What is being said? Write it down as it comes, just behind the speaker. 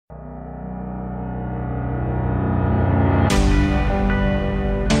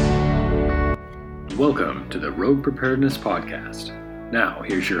Welcome to the Road Preparedness Podcast. Now,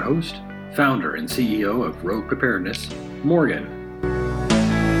 here's your host, founder and CEO of Road Preparedness, Morgan.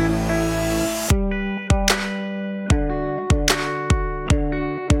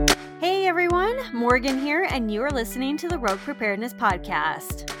 Hey everyone, Morgan here, and you're listening to the Road Preparedness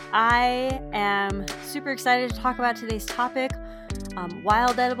Podcast. I am super excited to talk about today's topic,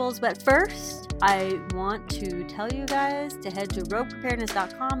 wild edibles, but first, I want to tell you guys to head to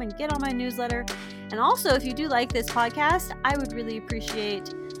roadpreparedness.com and get on my newsletter. And also, if you do like this podcast, I would really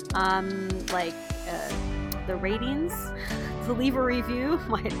appreciate the ratings, the leave a review.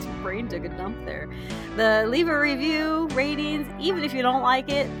 My brain took a dump there. The leave a review, ratings, even if you don't like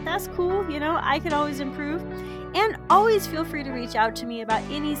it, that's cool. You know, I can always improve. And always feel free to reach out to me about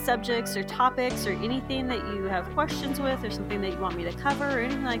any subjects or topics or anything that you have questions with or something that you want me to cover or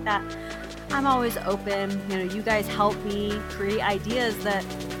anything like that. I'm always open. You know, you guys help me create ideas that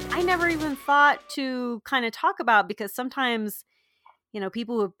I never even thought to kind of talk about, because sometimes, you know,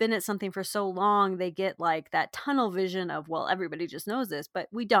 people who have been at something for so long, they get like that tunnel vision of, well, everybody just knows this, but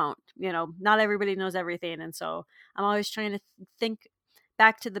we don't. You know, not everybody knows everything. And so I'm always trying to think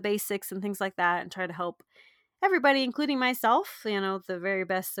back to the basics and things like that and try to help everybody, including myself, you know, the very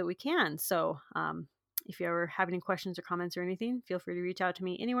best that we can. So if you ever have any questions or comments or anything, feel free to reach out to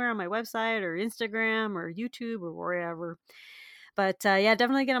me anywhere on my website or Instagram or YouTube or wherever. But yeah,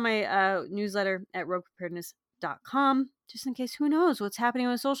 definitely get on my newsletter at roguepreparedness.com, just in case, who knows what's happening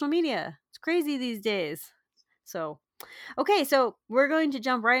on social media. It's crazy these days. So, okay, so we're going to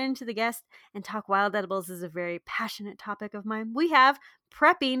jump right into the guest and talk wild edibles. Is a very passionate topic of mine. We have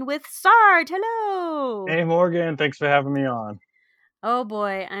prepping with Sarge. Hello. Hey, Morgan. Thanks for having me on. Oh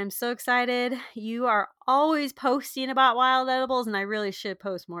boy, I'm so excited. You are always posting about wild edibles, and I really should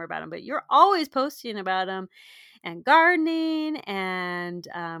post more about them, but you're always posting about them, and gardening and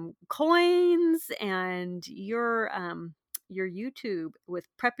coins, and your YouTube with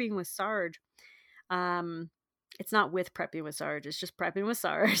Prepping with Sarge. It's not with Prepping with Sarge, it's just Prepping with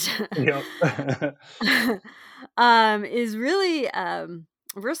Sarge. Yep. Is really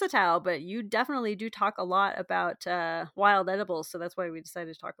versatile, but you definitely do talk a lot about wild edibles, so that's why we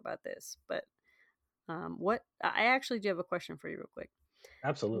decided to talk about this. But I actually do have a question for you real quick.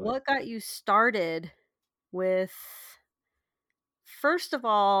 Absolutely. What got you started with, first of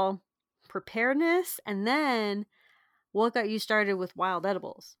all, preparedness, and then what got you started with wild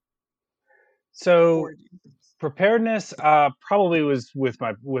edibles? So preparedness probably was with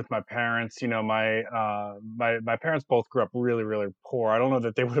my parents. You know, my parents both grew up really, really poor. I don't know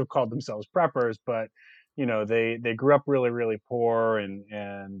that they would have called themselves preppers, but you know, they grew up really, really poor, and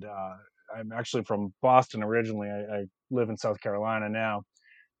I'm actually from Boston originally. I live in South Carolina now,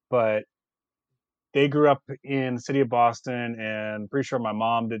 but they grew up in the city of Boston, and pretty sure my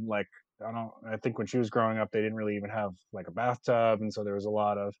mom didn't like, I think when she was growing up, they didn't really even have like a bathtub. And so there was a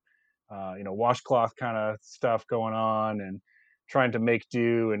lot of, washcloth kind of stuff going on and trying to make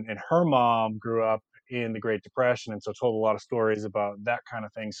do. And her mom grew up in the Great Depression. And so told a lot of stories about that kind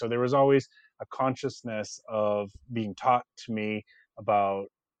of thing. So there was always a consciousness of being taught to me about,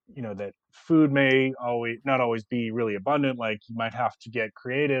 you know, that food may always not always be really abundant. Like you might have to get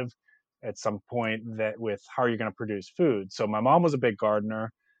creative at some point that with how you're going to produce food. So my mom was a big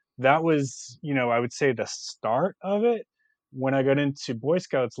gardener. That was, you know, I would say the start of it. When I got into Boy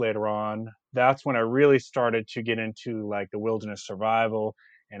Scouts later on, that's when I really started to get into like the wilderness survival.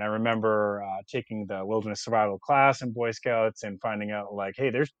 And I remember taking the wilderness survival class in Boy Scouts and finding out like,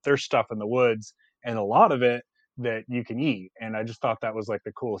 hey, there's stuff in the woods, and a lot of it that you can eat. And I just thought that was like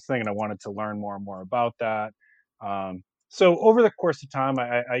the coolest thing, and I wanted to learn more and more about that. So over the course of time,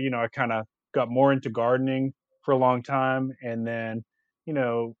 I kind of got more into gardening for a long time, and then, you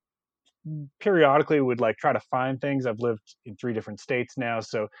know, periodically would like try to find things. I've lived in 3 different states now,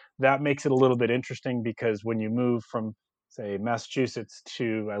 so that makes it a little bit interesting because when you move from, say, Massachusetts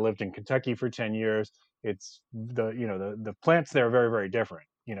to, I lived in Kentucky for 10 years, it's the plants there are very, very different.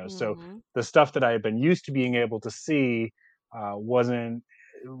 You know, so Mm-hmm. the stuff that I had been used to being able to see wasn't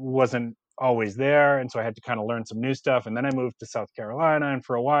always there, and so I had to kind of learn some new stuff. And then I moved to South Carolina, and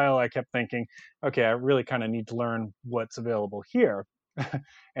for a while I kept thinking, okay, I really kind of need to learn what's available here.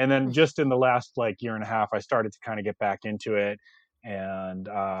 And then just in the last like year and a half, I started to kind of get back into it. And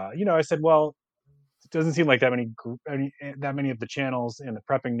I said, well, it doesn't seem like that many of the channels in the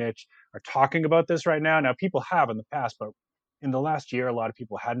prepping niche are talking about this right now. Now, people have in the past, but in the last year, a lot of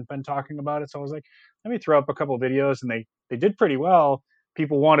people hadn't been talking about it. So I was like, let me throw up a couple of videos, and they did pretty well.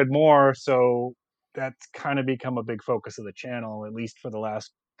 People wanted more, so that's kind of become a big focus of the channel, at least for the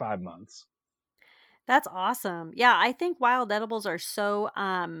last 5 months. That's awesome. Yeah, I think wild edibles are so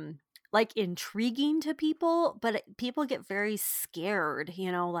like intriguing to people, but people get very scared,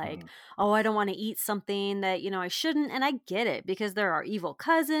 like, Mhm. oh, I don't want to eat something that, I shouldn't. And I get it, because there are evil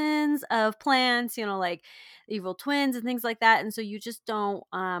cousins of plants, like evil twins and things like that. And so you just don't,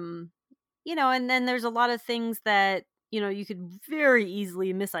 and then there's a lot of things that, you could very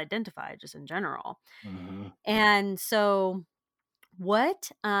easily misidentify just in general. Mhm. And so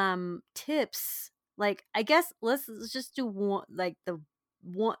what tips, like, I guess let's just do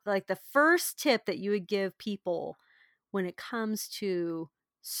the first tip that you would give people when it comes to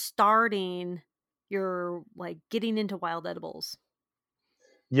starting your, like, getting into wild edibles.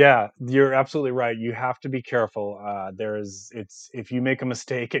 Yeah, you're absolutely right. You have to be careful. It's if you make a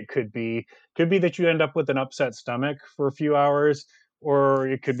mistake, it could be that you end up with an upset stomach for a few hours, or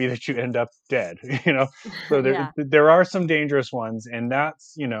it could be that you end up dead. You know, so Yeah. there are some dangerous ones, and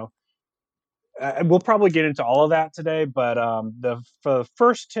that's we'll probably get into all of that today, but the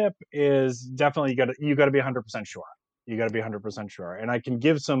first tip is definitely you got to be 100% sure. You got to be 100% sure, and I can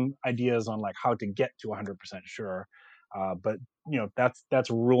give some ideas on like how to get to 100% sure. But that's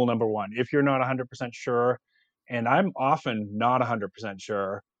rule number one. If you're not 100% sure, and I'm often not 100%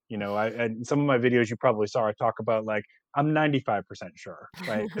 sure. In some of my videos you probably saw I talk about like I'm 95% sure,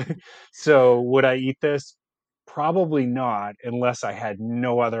 right? So would I eat this? Probably not, unless I had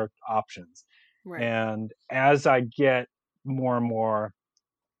no other options. Right. And as I get more and more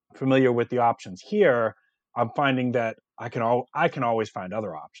familiar with the options here, I'm finding that I can always find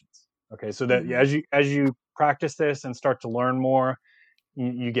other options. Okay, so that Hmm. as you practice this and start to learn more,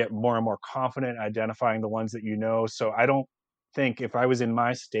 you get more and more confident identifying the ones that you know. So I don't think if I was in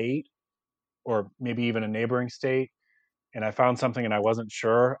my state or maybe even a neighboring state and I found something and I wasn't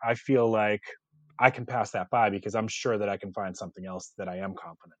sure, I feel like I can pass that by because I'm sure that I can find something else that I am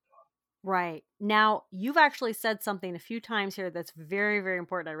confident. Right. Now, you've actually said something a few times here that's very, very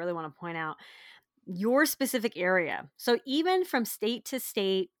important. I really want to point out your specific area. So even from state to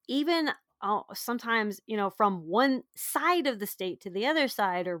state, even sometimes, from one side of the state to the other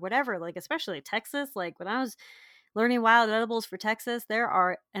side or whatever, like especially Texas, like when I was learning wild edibles for Texas, there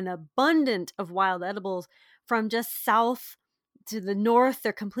are an abundant of wild edibles from just south to the north.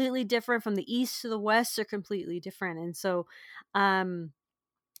 They're completely different. From the east to the west, they're completely different. And so, um,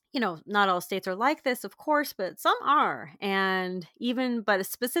 not all states are like this, of course, but some are. And even, but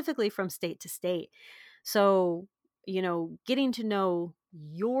specifically from state to state. So, getting to know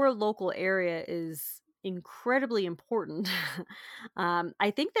your local area is incredibly important.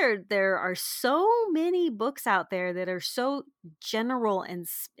 I think there are so many books out there that are so general and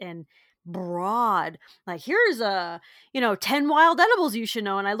broad. Like, here's 10 wild edibles you should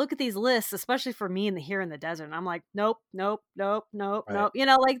know. And I look at these lists, especially for me here in the desert, and I'm like, nope, nope, nope, nope, Right. nope.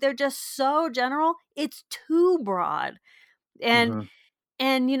 Like, they're just so general. It's too broad. And Hmm.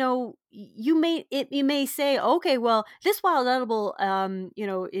 you may say, okay, well, this wild edible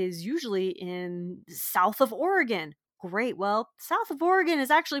is usually in south of Oregon. Great. Well, south of Oregon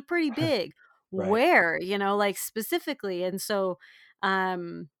is actually pretty big. Right. Where, like, specifically. And so,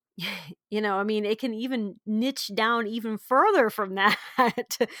 um I mean, it can even niche down even further from that.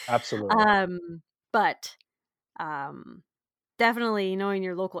 Absolutely. um but um definitely knowing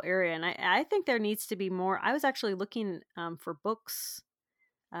your local area. And I think there needs to be more. I was actually looking for books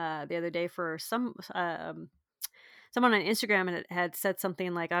the other day for someone on Instagram, and it had said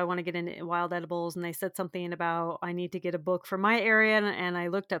something like, I want to get into wild edibles, and they said something about I need to get a book for my area, and I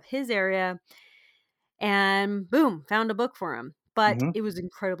looked up his area, and boom, found a book for him. But Hmm. it was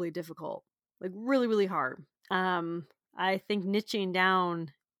incredibly difficult, like really, really hard. I think niching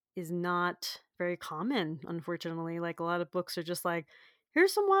down is not very common, unfortunately. Like, a lot of books are just like,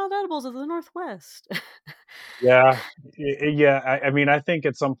 here's some wild edibles of the Northwest. Yeah, yeah. I mean, I think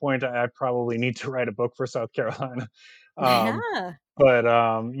at some point I probably need to write a book for South Carolina. Um, Yeah. but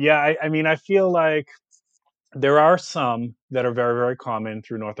yeah, I mean, I feel like there are some that are very, very common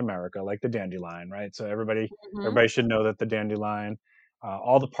through North America, like the dandelion, right? So Hmm. everybody should know that the dandelion,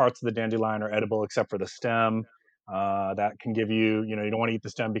 all the parts of the dandelion are edible except for the stem. That can give you, you don't want to eat the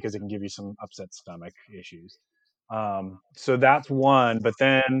stem because it can give you some upset stomach issues. So that's one. But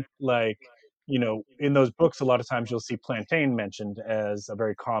then, like, in those books, a lot of times you'll see plantain mentioned as a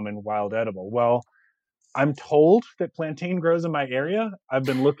very common wild edible. Well, I'm told that plantain grows in my area. I've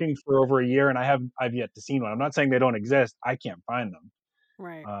been looking for over a year and I've yet to see one. I'm not saying they don't exist. I can't find them.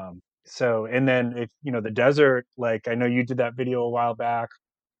 Right. So and then if the desert, like I know you did that video a while back,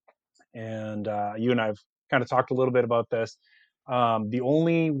 and you and I've kind of talked a little bit about this. The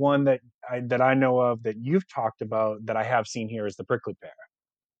only one that I know of that you've talked about that I have seen here is the prickly pear.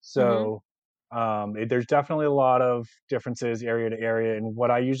 Hmm. So There's definitely a lot of differences area to area. And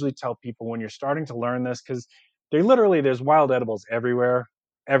what I usually tell people when you're starting to learn this, because there's wild edibles everywhere,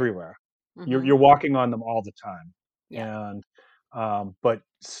 everywhere. Mm-hmm. You're walking on them all the time. Yeah. And but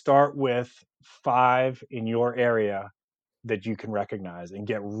start with 5 in your area that you can recognize and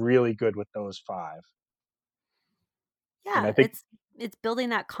get really good with those 5. And I Yeah, think it's building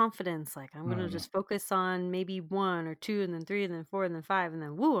that confidence. Like I'm gonna mhm, just focus on maybe 1 or 2 and then 3 and then 4 and then 5 and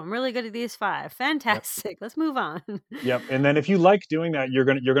then woo, I'm really good at these 5. yep, Fantastic. Let's move on. yep. And then if you like doing that, you're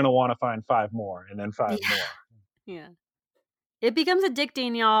gonna want to find 5 more and then 5 Yeah. more. Yeah. It becomes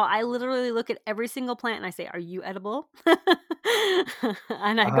addicting, y'all. I literally look at every single plant and I say, "Are you edible?"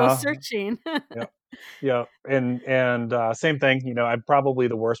 And I go Uh-huh. searching. Yep. Yeah, and same thing. I'm probably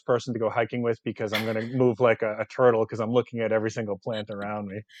the worst person to go hiking with because I'm gonna move like a turtle because I'm looking at every single plant around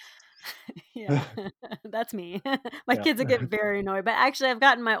me. Yeah, that's me. My Yeah. kids would get very annoyed, but actually, I've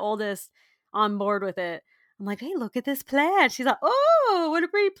gotten my oldest on board with it. I'm like, "Hey, look at this plant." She's like, "Oh, what a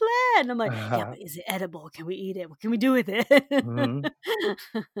pretty plant." And I'm like, "Yeah, but is it edible? Can we eat it? What can we do with it?" Mhm.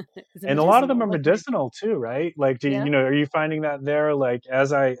 Is it And a lot of them medicinal? are What can we medicinal too, right? Like, Yeah. are you finding that there? Like,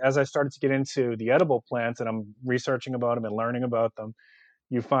 as I started to get into the edible plants and I'm researching about them and learning about them,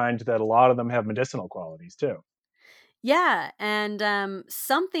 you find that a lot of them have medicinal qualities too. Yeah, and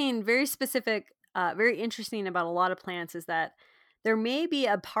something very specific, very interesting about a lot of plants is that there may be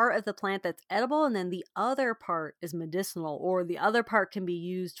a part of the plant that's edible, and then the other part is medicinal, or the other part can be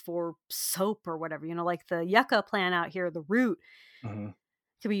used for soap or whatever. Like the yucca plant out here, the root Hmm.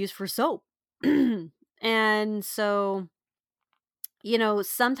 can be used for soap. And so,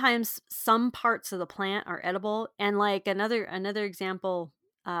 sometimes some parts of the plant are edible, and like another example,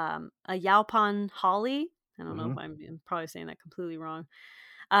 a Yaupan holly. I don't know Hmm. if I'm probably saying that completely wrong.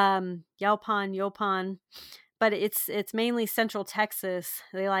 Yopan, but it's mainly Central Texas.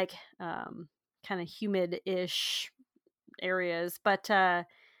 They like kind of humid-ish areas, but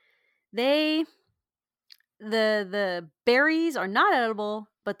they the berries are not edible,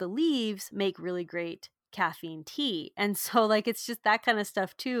 but the leaves make really great caffeine tea. And so like it's just that kind of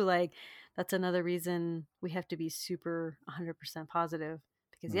stuff too. Like that's another reason we have to be super 100% positive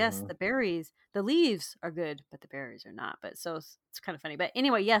because yes, Hmm. the leaves are good, but the berries are not. But so it's kind of funny. But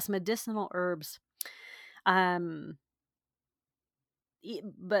anyway, yes, medicinal herbs. Um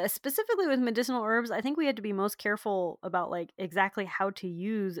but specifically with medicinal herbs, I think we had to be most careful about like exactly how to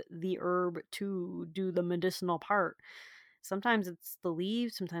use the herb to do the medicinal part. Sometimes it's the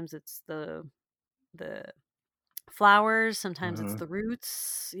leaves, sometimes it's the flowers, sometimes it's Hmm. the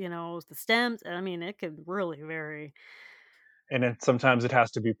roots, the stems. I mean, it could really vary. And then sometimes it has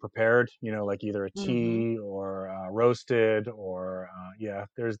to be prepared, like either a Mhm. tea or roasted or yeah,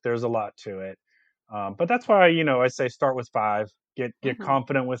 there's a lot to it. But that's why I say start with 5, get Mhm.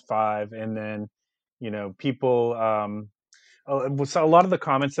 confident with 5, and then people. So a lot of the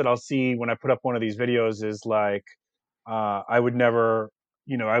comments that I'll see when I put up one of these videos is like, I would never,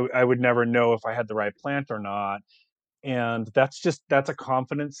 I would never know if I had the right plant or not, and that's a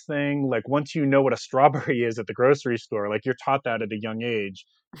confidence thing. Like once you know what a strawberry is at the grocery store, like you're taught that at a young age,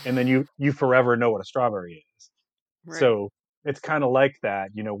 and then you forever know what a strawberry is. Right. So it's kind of like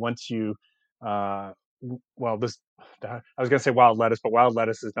that, once you uh well, this I was going to say wild lettuce, but wild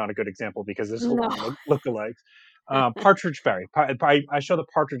lettuce is not a good example because there's a No. lot of lookalikes. Partridge berry. I show the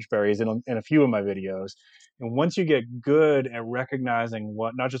partridge berries in a few of my videos, and once you get good at recognizing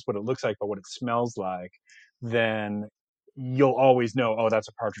what not just what it looks like but what it smells like, then you'll always know, oh, that's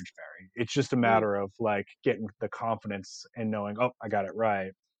a partridge berry. It's just a Mm. matter of like getting the confidence and knowing, oh, I got it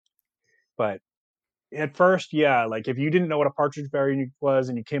right. But at first, yeah, like if you didn't know what a partridge berry was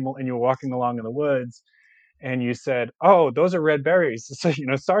and and you were walking along in the woods and you said, "Oh, those are red berries," so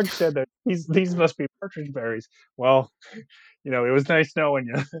Sarge said that these must be partridge berries. Well, it was nice knowing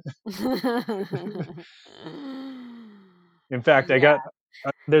you. In fact, I Yeah. got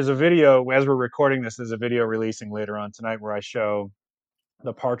there's a video as we're recording this. There's a video releasing later on tonight where I show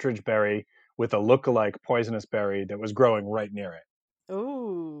the partridge berry with a look-alike poisonous berry that was growing right near it.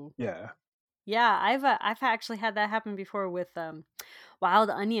 Ooh. Yeah. Yeah, I've actually had that happen before with wild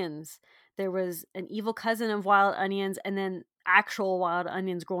onions. There was an evil cousin of wild onions and then actual wild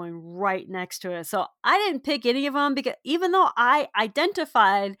onions growing right next to it. So I didn't pick any of them because even though I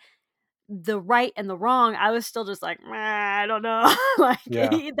identified the right and the wrong, I was still just like, "Meh, I don't know." Like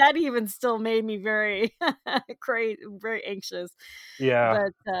Yeah. that even still made me very crazy, very anxious. Yeah.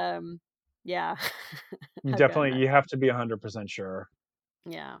 But yeah, You I've gotten definitely that. you have to be 100% sure.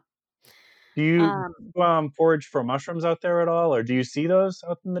 Yeah. Do you Um forage for mushrooms out there at all, or do you see those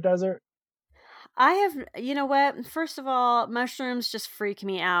out in the desert? I have, you know what? First of all, mushrooms just freak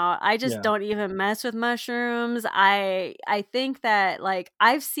me out. I just Yeah. don't even mess with mushrooms. I think that like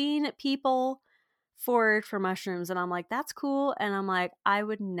I've seen people forage for mushrooms and I'm like, that's cool. And I'm like, I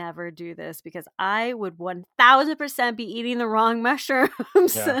would never do this because I would 1000% be eating the wrong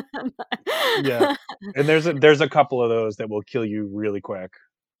mushrooms. Yeah. Yeah. And there's a couple of those that will kill you really quick.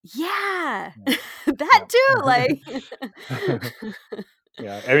 Yeah. Yeah. That too. Like Yeah.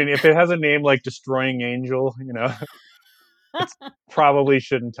 Yeah. I mean, if it has a name like Destroying Angel, it's probably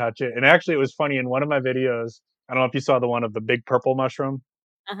shouldn't touch it. And actually, it was funny in one of my videos. I don't know if you saw the one of the big purple mushroom.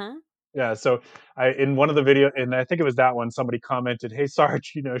 uh-huh. Yeah, so I in one of the video, and I think it was that one. Somebody commented, "Hey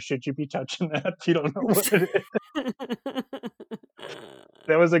Sarge, should you be touching that? You don't know what it is."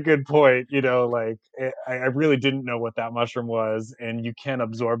 That was a good point. Like I really didn't know what that mushroom was, and you can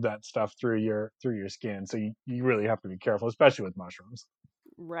absorb that stuff through your skin. So you really have to be careful, especially with mushrooms.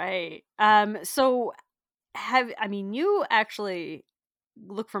 Right. So I mean, you actually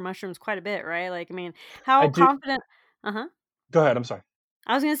look for mushrooms quite a bit, right? Like, I mean, I how do. confident Uh-huh. Go ahead. I'm sorry.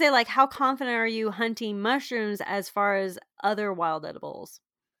 I was gonna say, like, how confident are you hunting mushrooms as far as other wild edibles?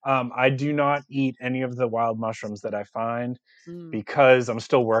 I do not eat any of the wild mushrooms that I find Mm. because I'm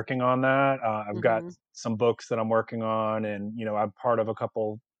still working on that. I've got Mhm. some books that I'm working on, and I'm part of a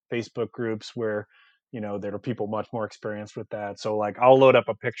couple Facebook groups where there are people much more experienced with that. So like, I'll load up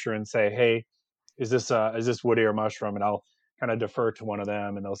a picture and say, "Hey, is this wood ear mushroom?" And I'll kind of defer to one of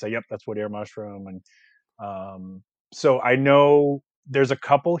them, and they'll say, "Yep, that's wood ear mushroom." And so I know there's a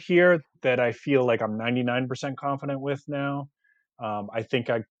couple here that I feel like I'm 99% confident with now. I think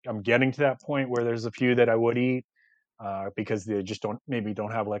I'm getting to that point where there's a few that I would eat because they just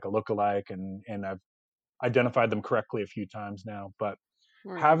don't have like a lookalike, and I've identified them correctly a few times now. But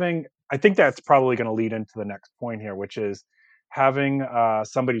Right. I think that's probably going to lead into the next point here, which is having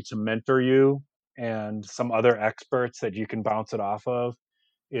somebody to mentor you and some other experts that you can bounce it off of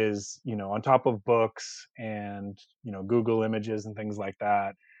is on top of books and Google images and things like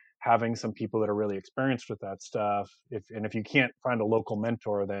that, having some people that are really experienced with that stuff. If you can't find a local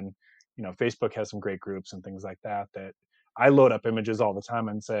mentor, then Facebook has some great groups and things like that I load up images all the time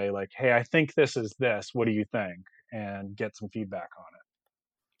and say like, "Hey, I think this is this, what do you think?" And get some feedback on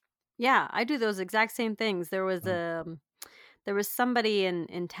Yeah, I do those exact same things. it. Mhm. There was somebody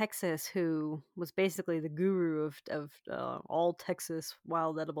in Texas who was basically the guru of all Texas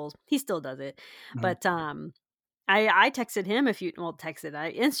wild edibles. He still does it, Mhm. but I texted him I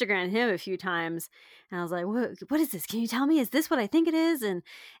Instagrammed him a few times, and I was like, what is this? Can you tell me? Is this what I think it is?" And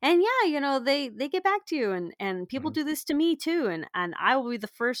yeah, they get back to you, and people Mhm. do this to me too, and I will be the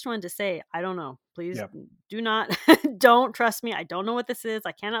first one to say, I don't know. Please Yep. do not don't trust me. I don't know what this is.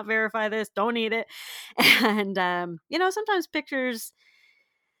 I cannot verify this. Don't eat it. And sometimes pictures,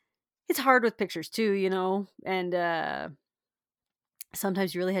 it's hard with pictures too, and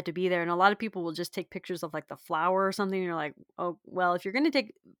sometimes you really have to be there, and a lot of people will just take pictures of like the flower or something, and you're like, oh well, if you're going to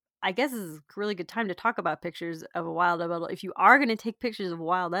take, I guess this is a really good time to talk about pictures of a wild edible. If you are going to take pictures of a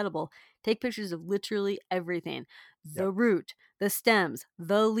wild edible, take pictures of literally everything: Yep. the root, the stems,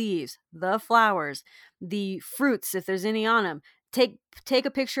 the leaves, the flowers, the fruits if there's any on them. Take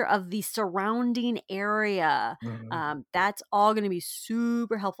a picture of the surrounding area. Mhm. That's all going to be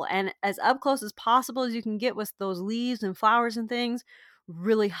super helpful, and as up close as possible as you can get with those leaves and flowers and things,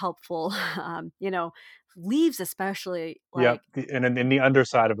 really helpful. Leaves especially, Yep, like, and in the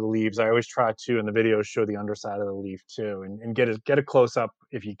underside of the leaves, I always try to in the videos show the underside of the leaf too, and get a close up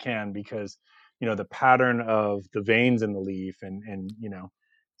if you can, because the pattern of the veins in the leaf, and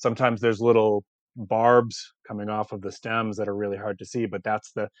sometimes there's little barbs coming off of the stems that are really hard to see, but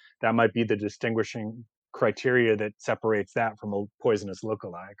that might be the distinguishing criteria that separates that from a poisonous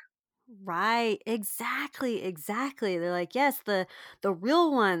lookalike. right, exactly. They're like, yes, the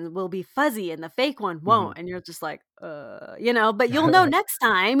real one will be fuzzy and the fake one Mhm. won't, and you're just like, but you'll know next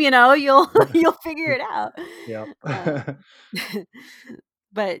time. You'll you'll figure it out. Yep. Um,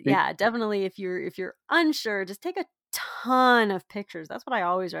 but The- yeah, definitely if you're unsure, just take a ton of pictures. That's what I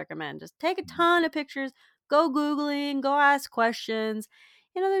always recommend. Just take a ton of pictures, go Googling, go ask questions.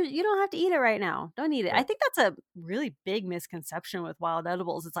 You don't have to eat it right now. Don't eat it. I Right. think that's a really big misconception with wild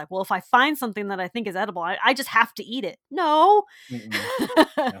edibles. It's like, well, if I find something that I think is edible, I just have to eat it. No. Mm-mm.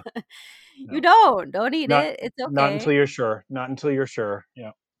 Yeah. You No. don't eat Not it. It's not okay. until you're sure. Not until you're sure.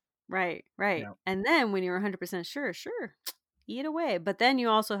 Yeah. Right. Yeah. And then when you're 100% sure, sure, eat away. But then you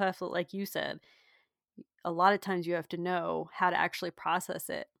also have to, like you said, a lot of times you have to know how to actually process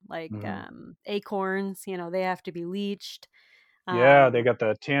it. Like Mhm. acorns, they have to be leached. Yeah, they Um, got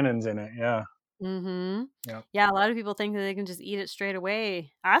the tannins in it, yeah. Mm-hmm. Yeah. Yeah, a lot of people think that they can just eat it straight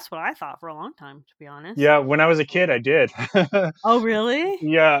away. That's what I thought for a long time, to be honest. Yeah, when I was a kid, I did. Oh, really?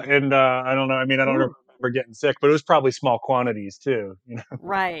 Yeah, and I don't know. I mean, I don't Ooh. remember getting sick, but it was probably small quantities too.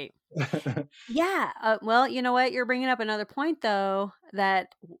 Right. Yeah. Well, you know what? You're bringing up another point, though,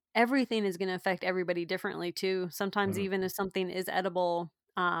 that everything is going to affect everybody differently, too. Sometimes, Mhm. even if something is edible,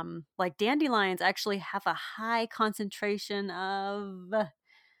 like dandelions actually have a high concentration of,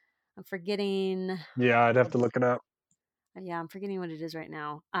 I'm forgetting, Yeah, I'd have to look it up. yeah, I'm forgetting what it is right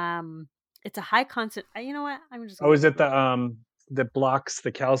now. It's a high concent. You know what? I'm just Oh, going to is look it it up. that blocks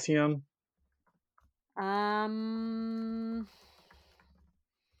the calcium? Um,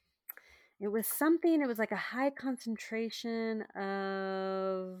 It was something, it was like a high concentration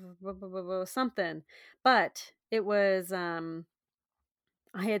of something. But it was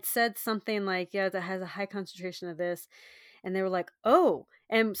I had said something like, yeah, that has a high concentration of this, and they were like, "Oh."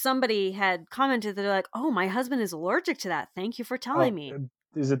 And somebody had commented that they're like, "Oh, my husband is allergic to that. Thank you for telling Oh, me."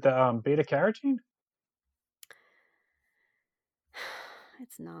 is it the beta carotene?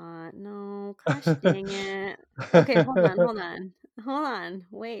 It's not. No, gosh dang it. Okay, hold on, hold on. Hold on.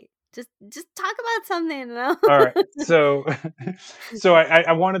 Wait. Just talk about something. All right. So, so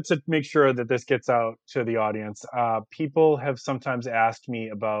I wanted to make sure that this gets out to the audience. People have sometimes asked me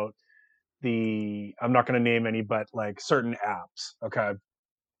about I'm not going to name any, but like certain apps. Okay.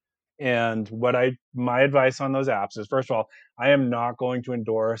 And my advice on those apps is, first of all, I am not going to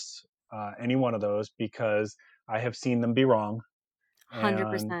endorse any one of those because I have seen them be wrong.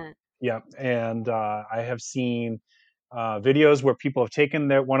 And 100%. yeah, and I have seen videos where people have taken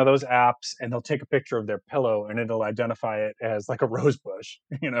one of those apps and they'll take a picture of their pillow and it'll identify it as like a rose bush,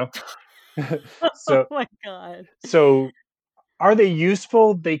 you know. Oh so my god. so are they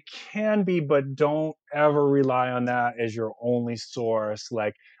useful? They can be, but don't ever rely on that as your only source.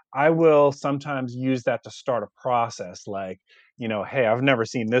 Like, I will sometimes use that to start a process. Like, hey, I've never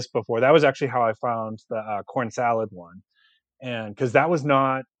seen this before. That was actually how I found the corn salad one, and because that was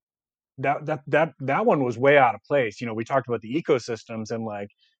not that one was way out of place. We talked about the ecosystems and like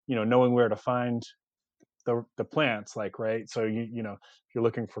knowing where to find the plants, like, right. So if you're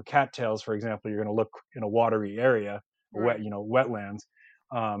looking for cattails, for example, you're going to look in a watery area, a Right. wetlands.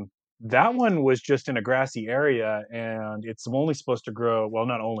 um, that one was just in a grassy area, and it's only supposed to grow, well,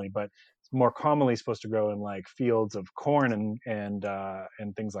 not only, but it's more commonly supposed to grow in like fields of corn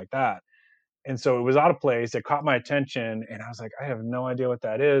and things like that. And so it was out of place. It caught my attention, and I was like, I have no idea what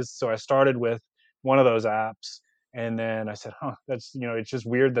that is. So I started with one of those apps, and then I said, huh, that's, it's just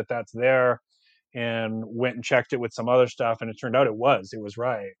weird that that's there, and went and checked it with some other stuff, and it turned out it was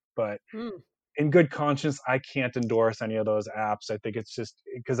right. But Mm. in good conscience, I can't endorse any of those apps. I think it's just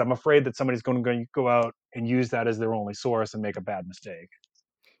because I'm afraid that somebody's going to go out and use that as their only source and make a bad mistake.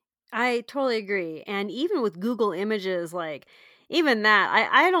 I totally agree. And even with Google Images, like even that,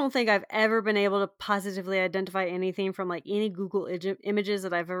 I don't think I've ever been able to positively identify anything from like any Google images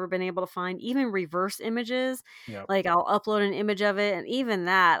that I've ever been able to find, even reverse images. Yep. Like I'll upload an image of it, and even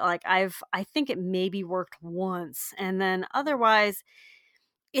that, like I think it maybe worked once. And then otherwise,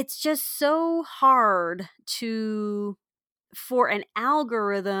 it's just so hard to for an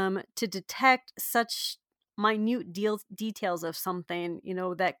algorithm to detect such minute details of something,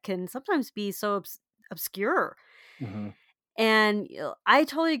 that can sometimes be so obscure. Hmm. And I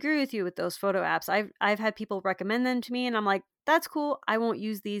totally agree with you with those photo apps. I've had people recommend them to me, and I'm like, that's cool. I won't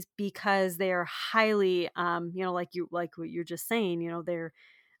use these because they are highly, like what you're just saying.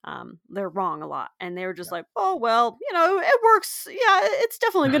 They're wrong a lot, and they're just like, oh well, it works. Yeah, it's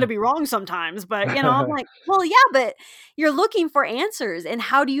definitely going to be wrong sometimes, but I'm like, well, yeah, but you're looking for answers, and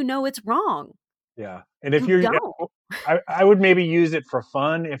how do you know it's wrong? Yeah, and if You you're, don't. I would maybe use it for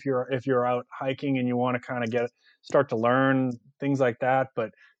fun if you're out hiking and you want to kind of start to learn things like that,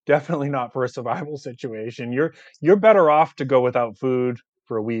 but definitely not for a survival situation. You're better off to go without food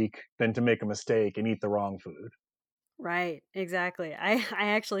for a week than to make a mistake and eat the wrong food. Right, exactly. I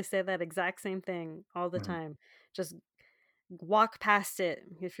actually say that exact same thing all the Mhm. time. Just walk past it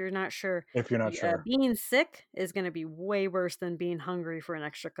if you're not sure. If you're not sure. Being sick is going to be way worse than being hungry for an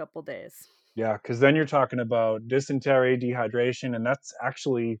extra couple days. Yeah, because then you're talking about dysentery, dehydration, and that's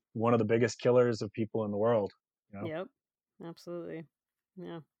actually one of the biggest killers of people in the world. You know, Yep, absolutely.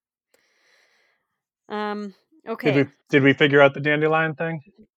 Yeah. Um. did we Okay. did we figure out the dandelion thing?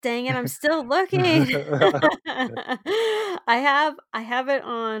 Dang it! I'm still looking. I have it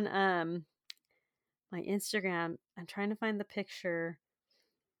on my Instagram. I'm trying to find the picture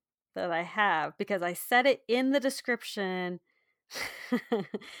that I have because I said it in the description.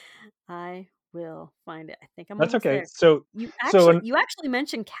 I will find it. I think I'm That's almost okay. there. So, You so, actually you actually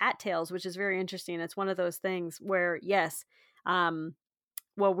mentioned cattails, which is very interesting. It's one of those things where yes, um,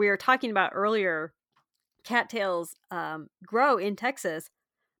 well, we were talking about earlier, cattails grow in Texas,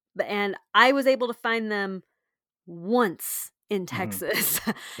 and I was able to find them once in mhm, Texas,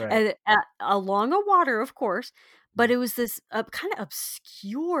 right. and along a water, of course. But it was this kind of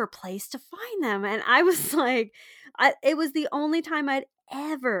obscure place to find them, and I was like, it was the only time I'd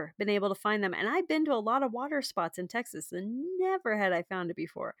ever been able to find them, and I've been to a lot of water spots in Texas, and never had I found it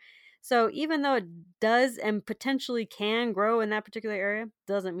before. So even though it does and potentially can grow in that particular area,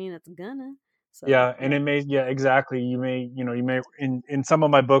 doesn't mean it's gonna. So Yeah, and yeah, it may, yeah, exactly. You may, in some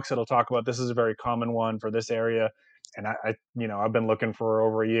of my books, it'll talk about this is a very common one for this area, and I've been looking for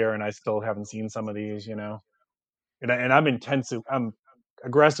over a year, and I still haven't seen some of these, and I'm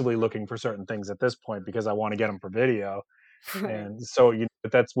aggressively looking for certain things at this point because I want to get them for video, right. and so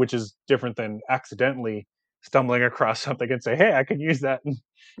but that's which is different than accidentally stumbling across something and say, hey, I can use that in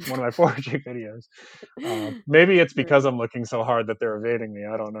one of my foraging videos. Maybe it's because Right. I'm looking so hard that they're evading me.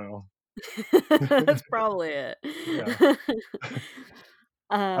 I don't know. That's probably it. Yeah.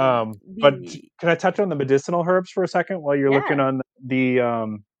 The Can I touch on the medicinal herbs for a second while you're looking yeah, on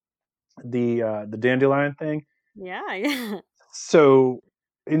the dandelion thing? yeah, yeah. So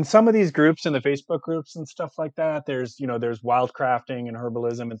in some of these groups, in the Facebook groups and stuff like that, there's wildcrafting and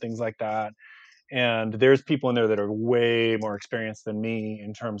herbalism and things like that. And there's people in there that are way more experienced than me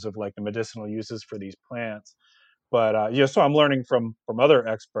in terms of like the medicinal uses for these plants. But so I'm learning from other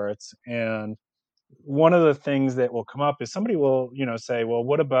experts, and one of the things that will come up is somebody will say, well,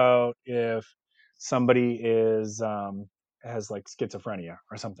 what about if somebody is has like schizophrenia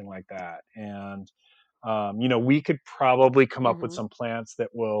or something like that, and we could probably come up with Mhm. some plants that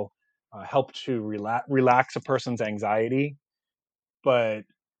will help to relax a person's anxiety, but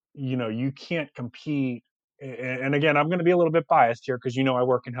you can't compete. And again, I'm going to be a little bit biased here because I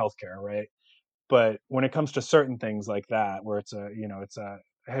work in healthcare, right? But when it comes to certain things like that, where it's a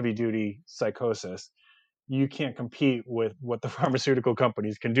heavy duty psychosis, you can't compete with what the pharmaceutical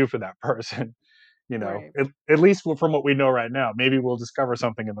companies can do for that person. Right. At least from what we know right now. Maybe we'll discover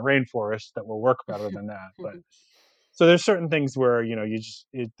something in the rainforest that will work better than that. But so there's certain things where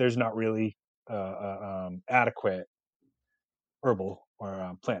there's not really adequate herbal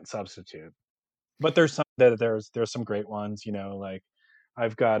or plant substitute. But there's some great ones. Like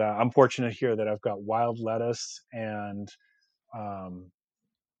I'm fortunate here that I've got wild lettuce and um,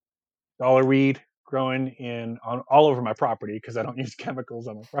 dollarweed growing all over my property because I don't use chemicals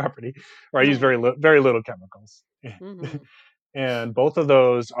on my property, or I use Right. very little chemicals. Mhm. And both of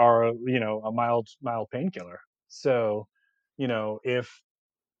those are a mild painkiller. So if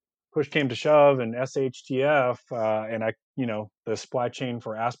push came to shove and SHTF and the supply chain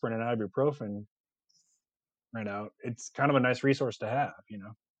for aspirin and ibuprofen ran out, it's kind of a nice resource to have.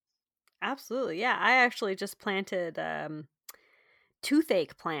 Absolutely. Yeah, I actually just planted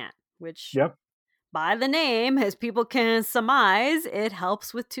toothache plant, which Yep. by the name, as people can surmise, it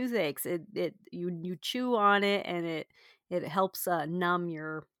helps with toothaches. It you chew on it, and it helps numb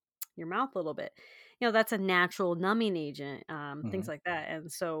your mouth a little bit. That's a natural numbing agent, things Hmm. like that.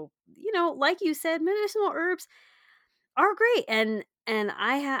 And so, like you said, medicinal herbs are great. And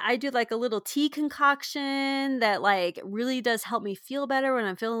I do like a little tea concoction that like really does help me feel better when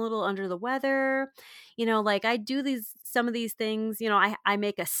I'm feeling a little under the weather. Like I do these some of these things. I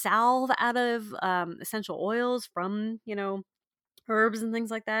make a salve out of essential oils from herbs and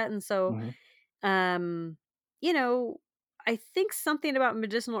things like that. And so Hmm. um you know I think something about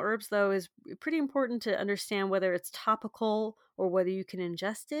medicinal herbs though is pretty important to understand whether it's topical or whether you can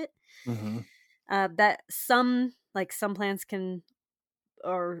ingest it. Hmm. That some plants can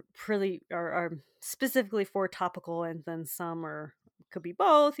are specifically for topical, and then some are could be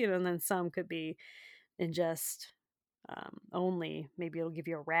both, and then some could be ingest only. Maybe it'll give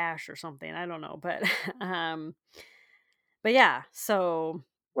you a rash or something. I don't know, but um, but yeah. So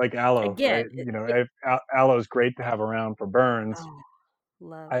Like aloe, again, right? Aloe is great to have around for burns. oh,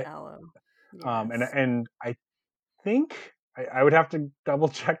 love I aloe. and Yes. and I think I would have to double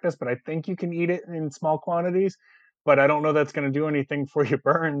check this, but I think you can eat it in small quantities. But I don't know that's going to do anything for your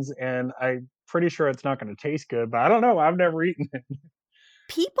burns, and I'm pretty sure it's not going to taste good. But I don't know. I've never eaten it.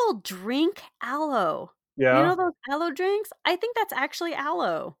 People drink aloe. Yeah. Those aloe drinks? I think that's actually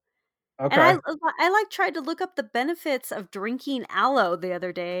aloe. And Okay. I like tried to look up the benefits of drinking aloe the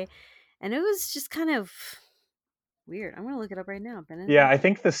other day, and it was just kind of weird. I'm gonna look it up right now. Yeah, I Benefits.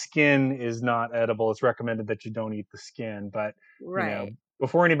 think the skin is not edible. It's recommended that you don't eat the skin. But Right.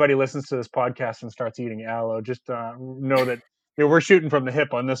 before anybody listens to this podcast and starts eating aloe, just know that Yeah, we're shooting from the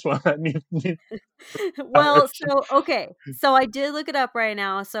hip on this one. Well, so I did look it up right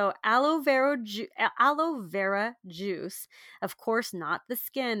now. So aloe vera juice, of course, not the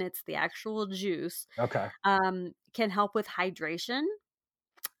skin; it's the actual juice. Okay. Can help with hydration.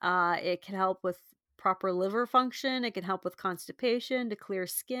 It can help with proper liver function. It can help with constipation, to clear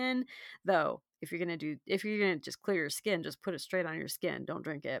skin. Though, if you're gonna just clear your skin, just put it straight on your skin. Don't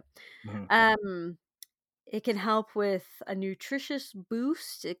drink it. Hmm. Um, it can help with a nutritious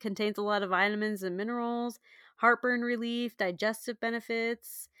boost. It contains a lot of vitamins and minerals, heartburn relief, digestive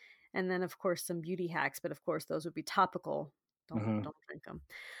benefits, and then of course some beauty hacks. But of course, those would be topical. Hmm. Don't drink them.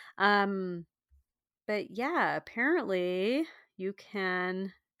 Um, but yeah, apparently you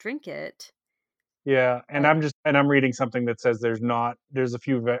can drink it. Yeah, and But I'm reading something that says there's a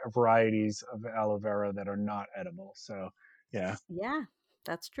few varieties of aloe vera that are not edible. So yeah, yeah,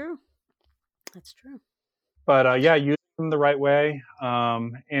 that's true. That's true. but yeah, using them the right way,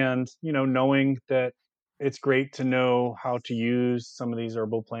 and knowing that it's great to know how to use some of these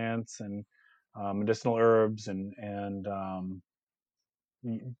herbal plants and medicinal herbs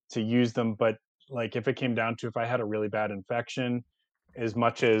to use them. But like if it came down to if I had a really bad infection, as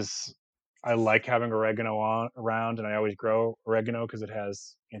much as I like having around, and I always grow oregano because it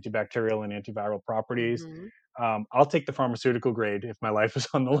has antibacterial and antiviral properties, Hmm. I'll take the pharmaceutical grade if my life is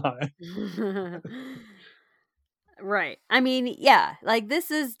on the line. Right. I mean, yeah, like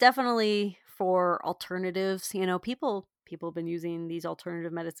this is definitely for alternatives. People have been using these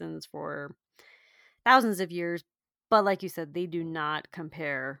alternative medicines for thousands of years, but like you said, they do not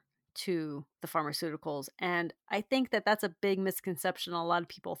compare to the pharmaceuticals. And I think that that's a big misconception. A lot of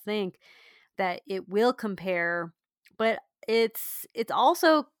people think that it will compare, but it's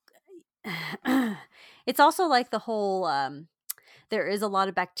also it's also like the whole there is a lot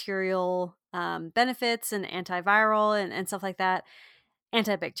of bacterial benefits and antiviral and stuff like that,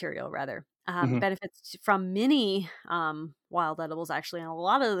 antibacterial rather, Hmm. benefits from many wild edibles actually, and a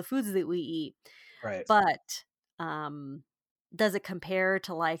lot of the foods that we eat. Right. But um, does it compare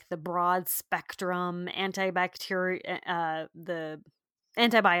to like the broad spectrum the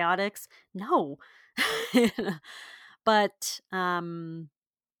antibiotics? No. But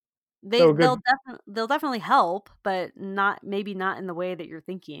So a good they'll definitely help, but not in the way that you're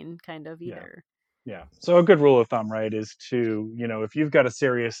thinking kind of Yeah. either. Yeah. So a good rule of thumb, right, is to, if you've got a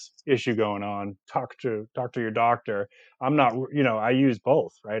serious issue going on, talk to your doctor. I'm not, I use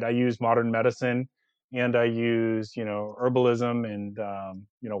both, right? I use modern medicine and I use, herbalism and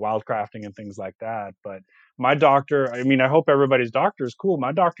wildcrafting and things like that. But my doctor, I mean, I hope everybody's doctor is cool.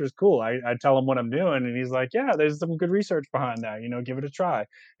 My doctor is cool. I tell him what I'm doing and he's like, yeah, there's some good research behind that, give it a try.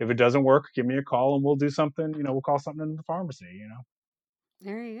 If it doesn't work, give me a call and we'll do something, we'll call something in the pharmacy.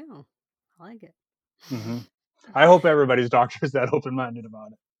 There you go. I like it. Hmm. I hope everybody's doctor is that open minded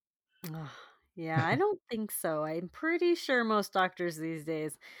about it. Ugh, yeah, I don't think so. I'm pretty sure most doctors these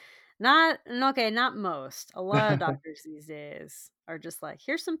days, not okay, not most. A lot of doctors these days are just like,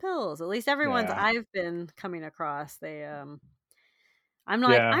 here's some pills. At least everyone's Yeah, I've been coming across, I'm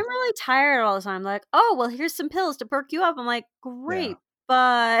like, yeah, I'm really tired all the time. Like, oh well, here's some pills to perk you up. I'm like, yeah, great,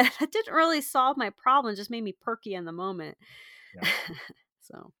 but it didn't really solve my problem. It just made me perky in the moment. yeah,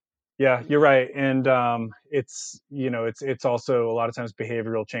 So, yeah. yeah. You're right, and it's also a lot of times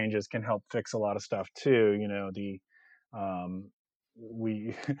behavioral changes can help fix a lot of stuff too. Um,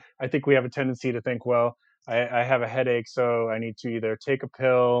 we I think we have a tendency to think, well, I have a headache, so I need to either take a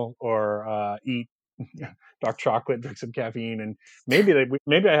pill or eat dark chocolate, drink some caffeine, and maybe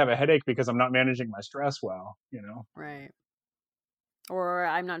I have a headache because I'm not managing my stress well. Right. Or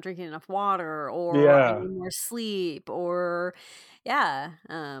I'm not drinking enough water, or I Yeah. need more sleep, or yeah,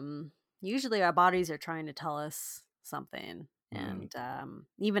 usually our bodies are trying to tell us something. Mhm. And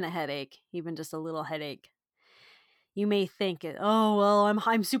even a headache, even just a little headache, you may think oh well,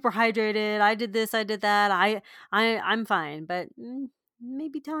 I'm super hydrated, I did this, I did that, I'm fine, but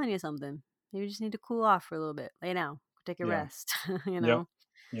maybe telling you something. You just need to cool off for a little bit, lay down, take a Yeah. rest. you Yep. know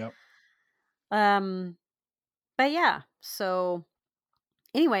Yep. um but yeah, so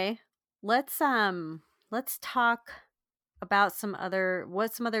anyway, let's talk about some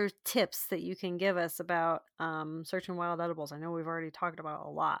other tips that you can give us about searching wild edibles. I know we've already talked about a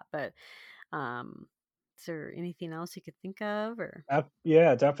lot, but um is there anything else you could think of, or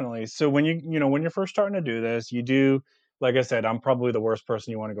Yeah, definitely. So when you're first starting to do this, you do, like I said, I'm probably the worst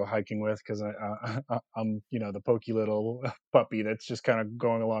person you want to go hiking with because I'm the pokey little puppy that's just kind of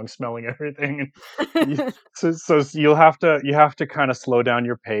going along smelling everything. And so you have to kind of slow down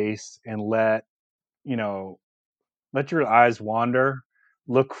your pace and you know let your eyes wander.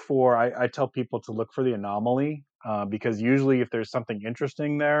 Look for I tell people to look for the anomaly. because usually if there's something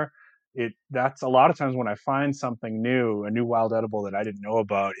interesting there, that's a lot of times when I find something new, a new wild edible that I didn't know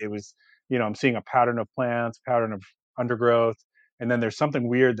about. It was, I'm seeing a pattern of plants, pattern of undergrowth, and then there's something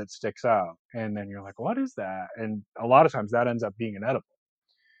weird that sticks out, and then you're like, what is that? And a lot of times that ends up being an edible.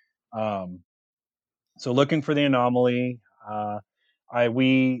 Um, so looking for the anomaly.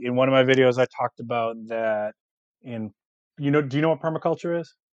 We in one of my videos I talked about that in, do you know what permaculture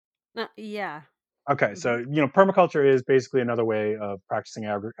is? Yeah. Okay, Hmm. so permaculture is basically another way of practicing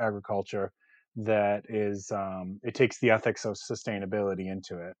agriculture that is, it takes the ethics of sustainability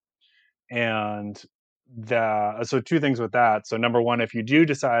into it. And so two things with that. So number one, if you do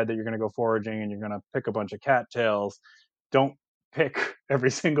decide that you're going to go foraging and you're going to pick a bunch of cattails, don't pick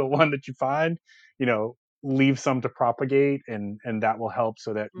every single one that you find. You know, leave some to propagate, and that will help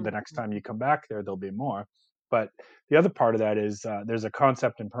so that the next Hmm. time you come back there, there'll be more. But the other part of that is, there's a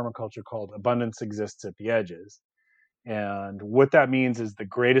concept in permaculture called abundance exists at the edges. And what that means is the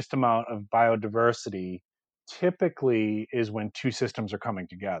greatest amount of biodiversity typically is when two systems are coming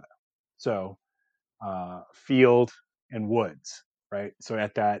together. So, field and woods, right? So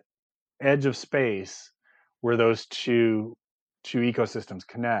at that edge of space where those two ecosystems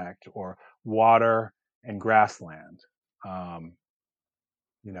connect, or water and grassland, um,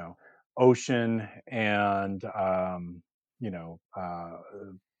 you know, ocean and, you know,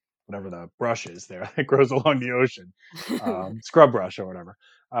 whatever the brush is there that grows along the ocean, scrub brush or whatever.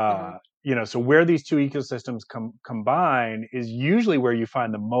 Uh-huh. So where these two ecosystems combine is usually where you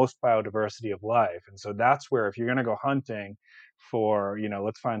find the most biodiversity of life. And so that's where, if you're going to go hunting for,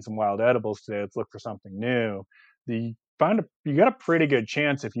 let's find some wild edibles today, let's look for something new. You got a pretty good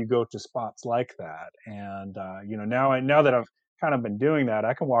chance if you go to spots like that. And now that I've kind of been doing that,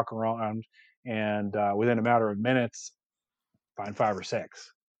 I can walk around and, within a matter of minutes, find five or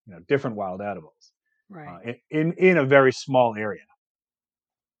six, different wild edibles, Right. in a very small area.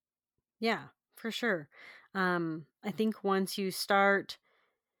 Yeah, for sure. I think once you start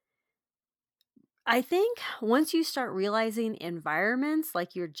I think once you start realizing environments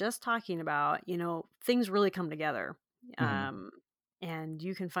like you're just talking about, things really come together. Hmm. Um, and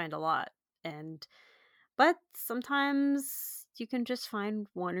you can find a lot. But sometimes you can just find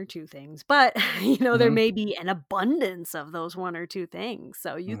one or two things. But, there Hmm. may be an abundance of those one or two things.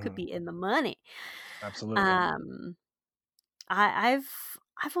 So you could Hmm. be in the money. Absolutely. Um,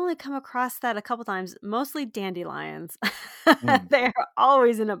 I've only come across that a couple times, mostly dandelions. Mm. They're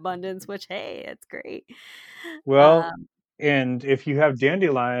always in abundance, which, hey, it's great. Well, Um, and if you have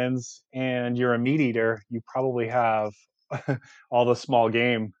dandelions and you're a meat eater, you probably have all the small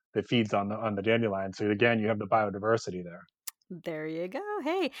game that feeds on the dandelion. So again, you have the biodiversity there. there you go.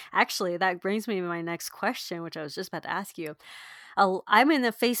 Hey, actually, that brings me to my next question, which I was just about to ask you. I'm in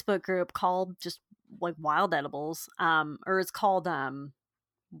a Facebook group called just like Wild Edibles, or it's called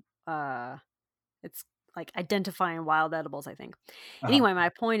uh it's like identifying wild edibles, I think. Uh-huh. Anyway, my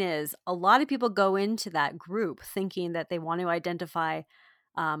point is a lot of people go into that group thinking that they want to identify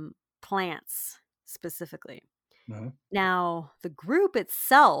um, plants specifically. Hmm. Now, the group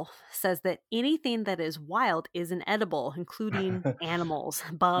itself says that anything that is wild is an edible, including animals,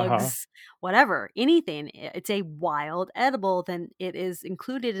 Uh-huh. bugs, whatever, anything. It's a wild edible, then it is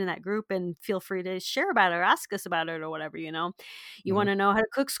included in that group. And feel free to share about it or ask us about it or whatever, You want Hmm. to know how to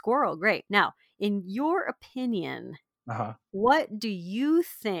cook squirrel? Great. Now, in your opinion, Uh-huh. what do you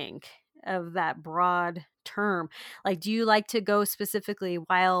think of that broad term? Like, do you like to go specifically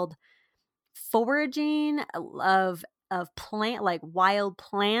wild foraging of plant like wild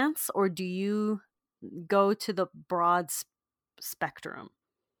plants, or do you go to the broad spectrum?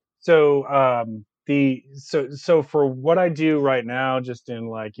 So for what I do right now, just in,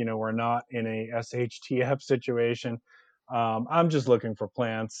 like, we're not in a SHTF situation. I'm just looking for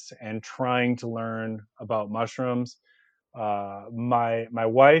plants and trying to learn about mushrooms. My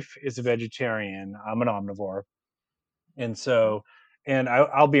wife is a vegetarian. I'm an omnivore, and so, and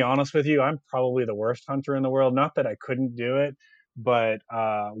I'll be honest with you, I'm probably the worst hunter in the world. Not that I couldn't do it, but,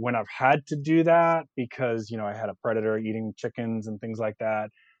 when I've had to do that because, I had a predator eating chickens and things like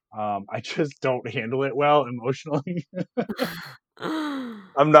that, I just don't handle it well emotionally.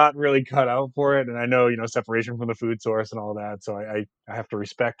 I'm not really cut out for it, and I know, separation from the food source and all that, so I have to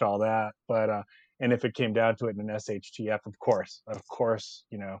respect all that. But, and if it came down to it in an SHTF, of course,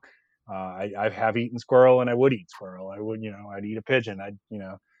 I have eaten squirrel, and I would eat squirrel. I would, I'd eat a pigeon.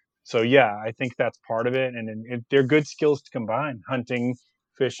 So yeah, I think that's part of it, and they're good skills to combine: hunting,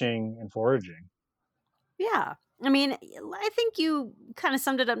 fishing, and foraging. Yeah. I mean, I think you kind of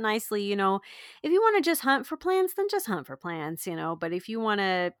summed it up nicely. If you want to just hunt for plants, then just hunt for plants, But if you want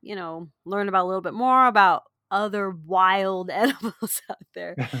to, learn about a little bit more about other wild edibles out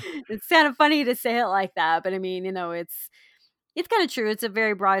there. It's kind of funny to say it like that, but I mean, it's kind of true. It's a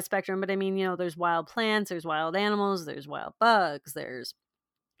very broad spectrum, but I mean, there's wild plants, there's wild animals, there's wild bugs, there's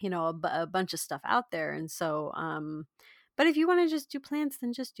a bunch of stuff out there. And so but if you want to just do plants,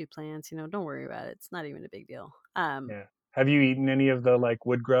 then just do plants. Don't worry about it. It's not even a big deal. Yeah. Have you eaten any of the like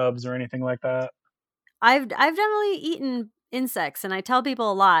wood grubs or anything like that? I've definitely eaten insects, and I tell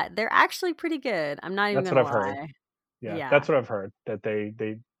people a lot. They're actually pretty good. I'm not even That's what gonna I've heard. lie. Yeah, Yeah. that's what I've heard. That they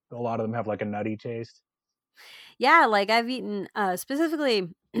a lot of them have like a nutty taste. Yeah, like I've eaten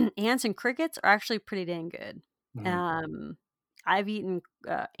specifically ants and crickets are actually pretty dang good. Hmm. Um I've eaten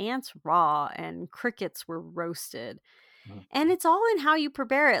ants raw and crickets were roasted. Hmm. And it's all in how you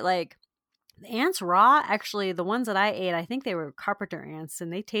prepare it. Like the ants raw, actually, the ones that I ate, I think they were carpenter ants,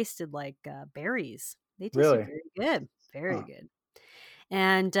 and they tasted like berries. They tasted Really? very good, very Huh. good.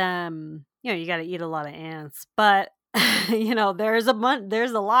 And you got to eat a lot of ants, but there's a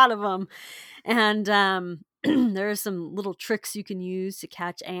lot of them, and there's some little tricks you can use to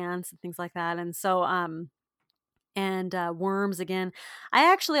catch ants and things like that. And so and worms again.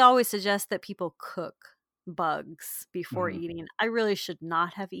 I actually always suggest that people cook bugs before Hmm. eating. I really should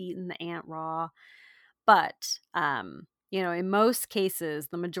not have eaten the ant raw, but in most cases,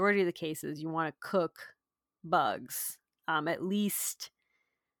 the majority of the cases, you want to cook bugs. At least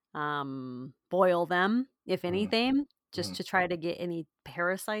boil them, if Hmm. anything, Hmm. just to try to get any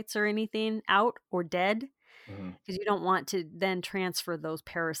parasites or anything out or dead, Hmm. because you don't want to then transfer those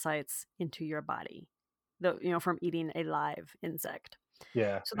parasites into your body, from eating a live insect.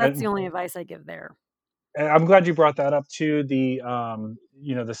 Yeah, So that's the only advice I give there. and I'm glad you brought that up too. The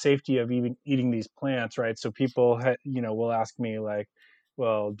the safety of eating these plants, right? So people will ask me like,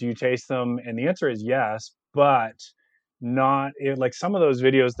 well, do you taste them? And the answer is yes, but not like some of those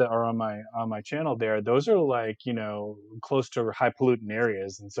videos that are on my channel there. Those are like close to high pollutant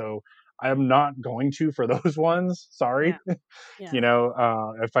areas, and so I'm not going to for those ones. Yeah. Sorry. Yeah.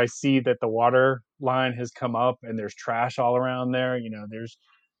 If I see that the water line has come up and there's trash all around there, there's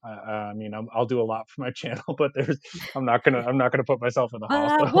I mean, I'll do a lot for my channel, but I'm not gonna put myself in the But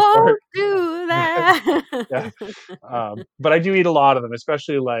I hospital for it. won't do Yeah, that. but I do eat a lot of them,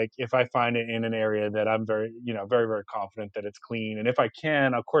 especially like if I find it in an area that I'm very, very, very confident that it's clean. And if I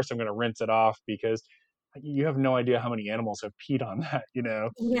can, of course, I'm going to rinse it off because you have no idea how many animals have peed on that,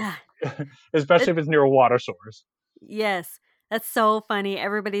 Yeah. especially if it's near a water source. Yes. That's so funny.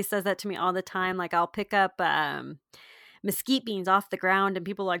 Everybody says that to me all the time. Like I'll pick up mesquite beans off the ground and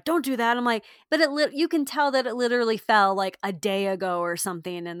people are like, "Don't do that." I'm like, "But you can tell that it literally fell like a day ago or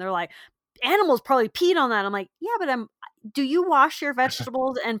something." And they're like, "Animals probably peed on that." I'm like, "Yeah, but do you wash your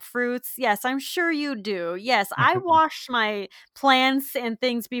vegetables and fruits?" Yes, I'm sure you do. Yes, I wash my plants and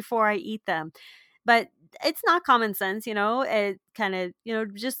things before I eat them. But it's not common sense, It kind of,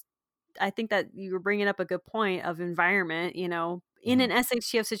 just I think that you were bringing up a good point of environment, in an Mhm.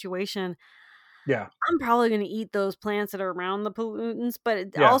 SHTF situation. Yeah, I'm probably going to eat those plants that are around the pollutants, but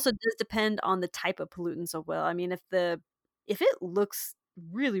it yeah, also does depend on the type of pollutant. So, well, I mean, if it looks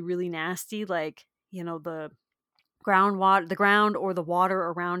really, really nasty, like, the ground or the water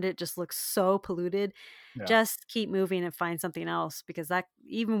around it just looks so polluted, yeah. just keep moving and find something else, because that,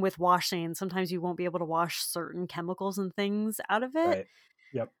 even with washing, sometimes you won't be able to wash certain chemicals and things out of it. Right.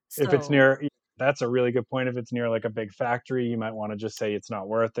 Yep. If it's So, near, that's a really good point. If it's near like a big factory, you might want to just say it's not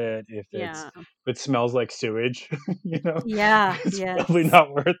worth it. yeah. If it smells like sewage, Yeah. it's probably Yes.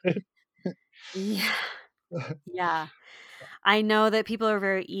 not worth it. Yeah. Yeah. I know that people are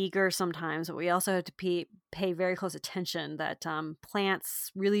very eager sometimes, but we also have to pay very close attention that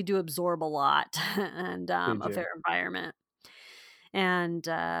plants really do absorb a lot and They of do. their environment, and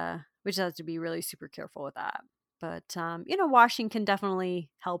we just have to be really super careful with that. But washing can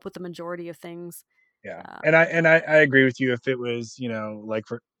definitely help with the majority of things. Yeah. Uh, And I agree with you. If it was, like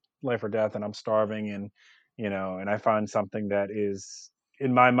for life or death and I'm starving and I find something that is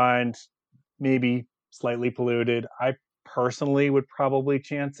in my mind maybe slightly polluted, I personally would probably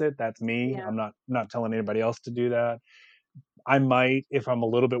chance it. That's me. yeah, I'm not telling anybody else to do that. I might, if I'm a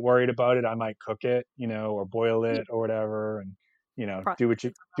little bit worried about it, I might cook it, or boil yeah, it or whatever and probably. do what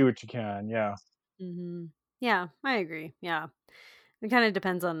you can. Yeah. Hmm. Yeah, I agree. Yeah, it kind of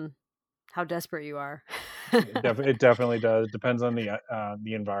depends on how desperate you are. It definitely does. Depends on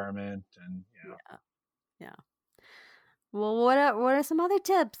the environment and Yeah, yeah. Well, what are some other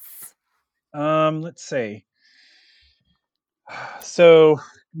tips? let's see. So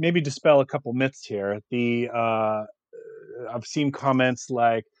maybe dispel a couple myths here. I've seen comments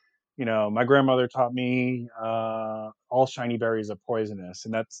like, my grandmother taught me all shiny berries are poisonous,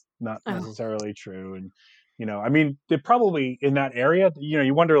 and that's not Oh, necessarily true. And I mean, they probably in that area,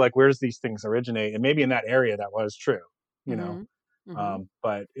 you wonder like where's these things originate, and maybe in that area that was true, you know. Mm-hmm. Mm-hmm.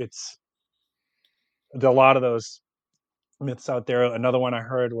 But it's a lot of those myths out there. Another one I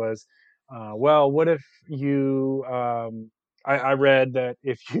heard was, well, what if you? I read that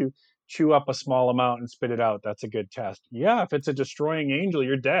if you chew up a small amount and spit it out, that's a good test. Yeah, if it's a destroying angel,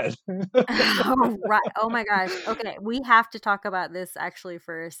 you're dead. Oh, right. Oh my gosh. Okay, we have to talk about this actually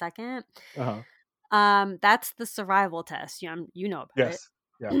for a second. Uh-huh. That's the survival test. You know about Yes.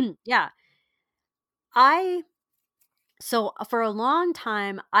 Yeah. it. Yeah. I So for a long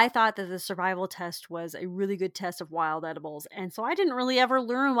time, I thought that the survival test was a really good test of wild edibles. And so I didn't really ever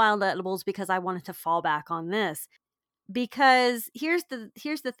learn wild edibles because I wanted to fall back on this. Because here's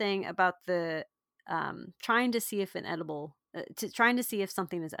the thing about the trying to see if an edible trying to see if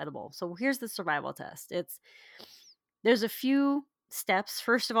something is edible. So here's the survival test. There's a few steps.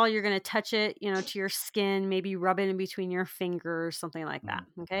 First of all, you're going to touch it, to your skin, maybe rub it in between your fingers, something like that.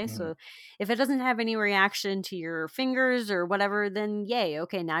 Okay. Mm-hmm. So if it doesn't have any reaction to your fingers or whatever, then yay.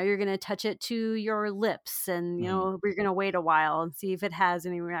 Okay. Now you're going to touch it to your lips and, Mm-hmm. we're going to wait a while and see if it has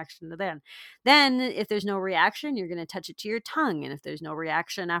any reaction to them. Then if there's no reaction, you're going to touch it to your tongue. And if there's no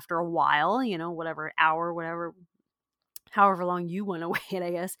reaction after a while, whatever hour, whatever, however long you want to wait,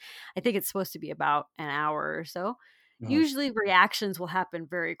 I guess. I think it's supposed to be about an hour or so. Mm-hmm. Usually reactions will happen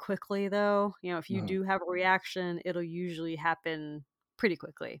very quickly though. If you Mm-hmm. do have a reaction, it'll usually happen pretty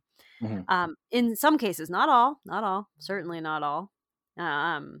quickly. Mm-hmm. In some cases, not all, certainly not all.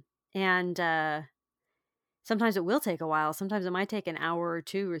 And sometimes it will take a while. Sometimes it might take an hour or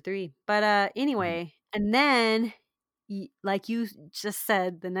two or three. But Mm-hmm. anyway, and then like you just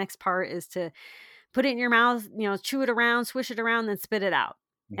said, the next part is to put it in your mouth, chew it around, swish it around, then spit it out.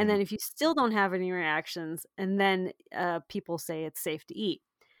 And Mm-hmm. then if you still don't have any reactions, and then people say it's safe to eat.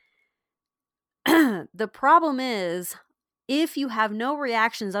 The problem is, if you have no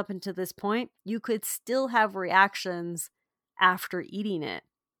reactions up until this point, you could still have reactions after eating it.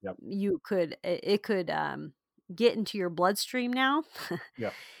 Yep. It could get into your bloodstream now.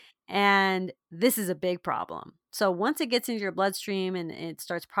 Yep. And this is a big problem. So once it gets into your bloodstream and it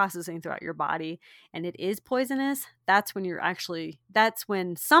starts processing throughout your body and it is poisonous, that's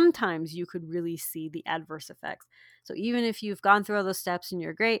when sometimes you could really see the adverse effects. So even if you've gone through all those steps and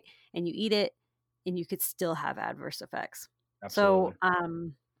you're great and you eat it, and you could still have adverse effects. Absolutely.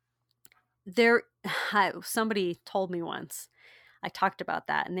 So somebody told me once, I talked about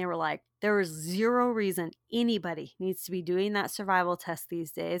that, and they were like, there is zero reason anybody needs to be doing that survival test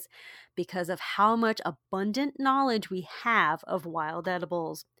these days because of how much abundant knowledge we have of wild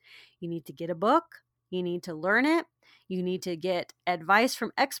edibles. You need to get a book, you need to learn it, you need to get advice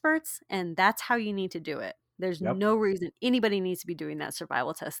from experts, and that's how you need to do it. There's Yep. no reason anybody needs to be doing that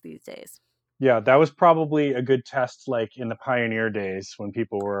survival test these days. Yeah, that was probably a good test, like in the pioneer days when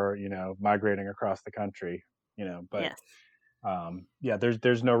people were, migrating across the country, But Yes. yeah,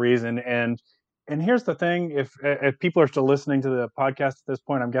 there's no reason. And here's the thing: if people are still listening to the podcast at this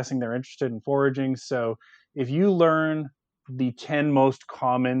point, I'm guessing they're interested in foraging. So if you learn the 10 most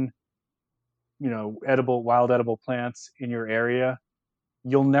common, wild edible plants in your area,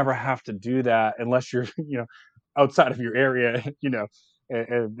 you'll never have to do that unless you're, outside of your area,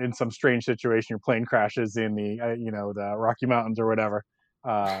 in some strange situation, your plane crashes in the Rocky Mountains or whatever.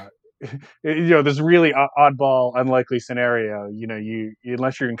 Uh, this really oddball, unlikely scenario. You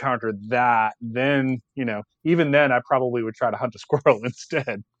unless you encounter that, then even then, I probably would try to hunt a squirrel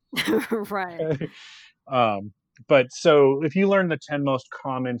instead. Right. um, but so if you learn the 10 most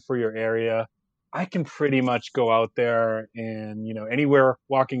common for your area, I can pretty much go out there and anywhere,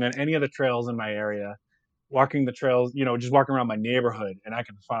 walking on any of the trails in my area, walking the trails, just walking around my neighborhood, and I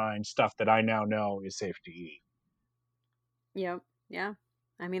can find stuff that I now know is safe to eat. Yep. Yeah.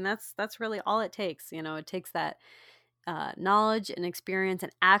 I mean, that's really all it takes. It takes that knowledge and experience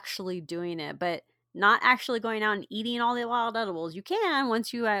and actually doing it, but not actually going out and eating all the wild edibles. You can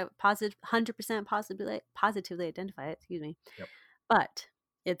once you 100% positively identify it. Excuse me. Yep. But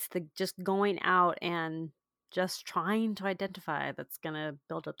it's the just going out and just trying to identify that's gonna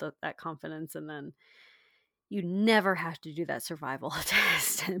build up that confidence, and then you never have to do that survival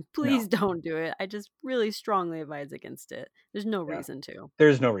test. And No. please don't do it. I just really strongly advise against it. There's no Yeah. reason to.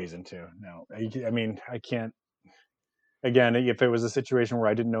 There's no reason to. No. I mean, I can't. Again, if it was a situation where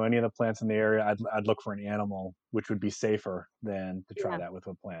I didn't know any of the plants in the area, I'd look for an animal, which would be safer than to try Yeah. that with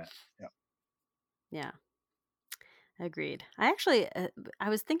a plant. Yeah. Yeah. Agreed. I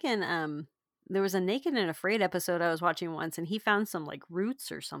was thinking, there was a Naked and Afraid episode I was watching once, and he found some like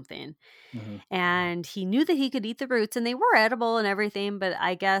roots or something, Hmm. and he knew that he could eat the roots, and they were edible and everything, but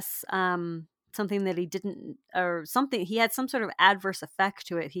I guess, something that he didn't, or something, he had some sort of adverse effect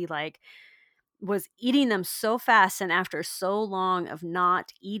to it. He like was eating them so fast, and after so long of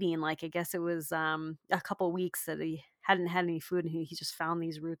not eating, like I guess it was a couple weeks that he hadn't had any food, and he just found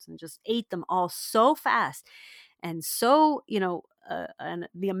these roots and just ate them all so fast. And so, and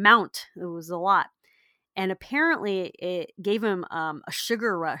the amount, it was a lot. And apparently it gave him a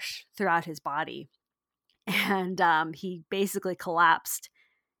sugar rush throughout his body. And he basically collapsed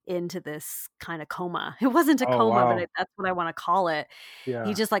into this kind of coma. It wasn't a Oh coma, but wow. that's what I want to call it. He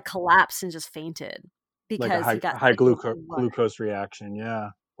Yeah. just like collapsed and just fainted Like a because he high got high such a rush. glucose reaction. Yeah.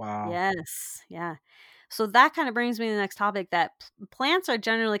 Wow. Yes, yeah. So that kind of brings me to the next topic, that plants are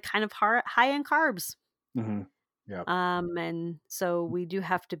generally kind of high in carbs. Hmm. Yep. And so we do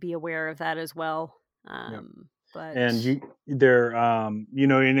have to be aware of that as well. Yep. But And they're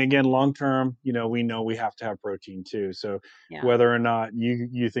and again, long term, we know we have to have protein too. So yeah. whether or not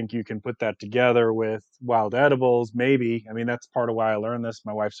you think you can put that together with wild edibles, maybe. I mean, that's part of why I learned this.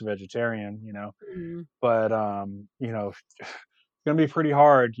 My wife's a vegetarian. Mhm. But it's gonna be pretty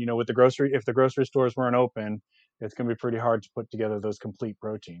hard, with the grocery if the grocery stores weren't open, it's gonna be pretty hard to put together those complete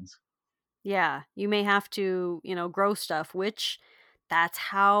proteins. Yeah, you may have to, grow stuff, which that's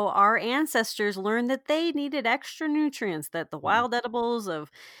how our ancestors learned that they needed extra nutrients, that the Mhm. wild edibles of,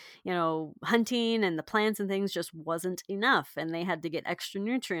 hunting and the plants and things just wasn't enough, and they had to get extra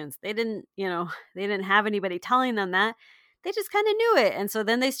nutrients. They didn't, they didn't have anybody telling them that. They just kind of knew it. And so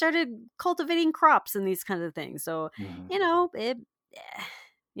then they started cultivating crops and these kinds of things. So, Mhm. it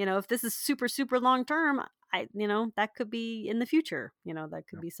if this is super super long term, that could be in the future. That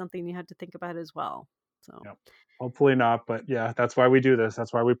could Yep. be something you had to think about as well. So, Yep. Hopefully not, but yeah, that's why we do this.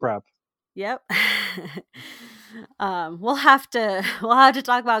 That's why we prep. yep. We'll have to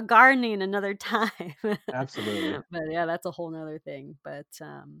talk about gardening another time. Absolutely. But yeah, that's a whole nother thing. But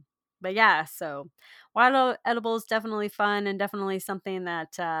yeah, so wild edible is definitely fun, and definitely something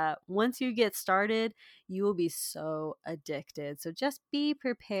that once you get started, you will be so addicted. So just be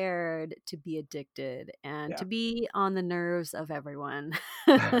prepared to be addicted and Yeah. to be on the nerves of everyone.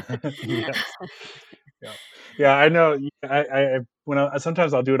 Yes. Yeah. Yeah, I know. When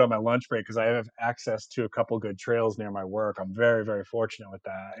sometimes I'll do it on my lunch break because I have access to a couple good trails near my work. I'm very, very fortunate with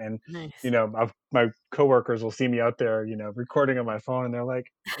that. And Nice. my coworkers will see me out there, recording on my phone, and they're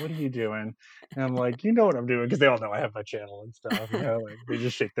like, "What are you doing?" And I'm like, "You know what I'm doing," because they all know I have my channel and stuff. Like they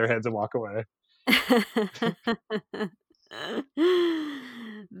just shake their heads and walk away.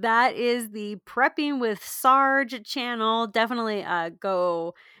 That is the Prepping with Sarge channel. Definitely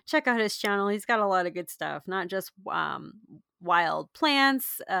go check out his channel. He's got a lot of good stuff, not just wild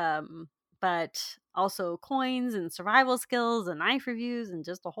plants, but also coins and survival skills and knife reviews and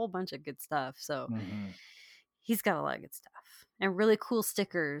just a whole bunch of good stuff. So Hmm. he's got a lot of good stuff and really cool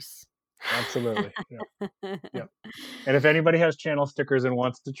stickers. Absolutely. Yeah. Yep. And if anybody has channel stickers and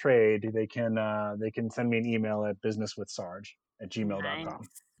wants to trade, they can send me an email at businesswithsarge@gmail.com.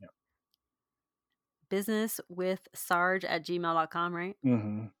 Nice. Yeah. Businesswithsarge@gmail.com, right?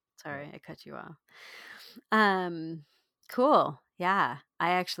 Mm-hmm. Yeah. Sorry, I cut you off. Um, cool. Yeah,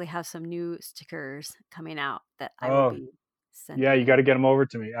 I actually have some new stickers coming out that I will Oh, be yeah. sending You got you. to get them over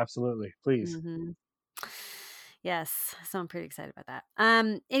to me. Absolutely, please. Hmm. Yes, so I'm pretty excited about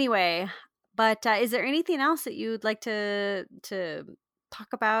that. Anyway, but is there anything else that you'd like to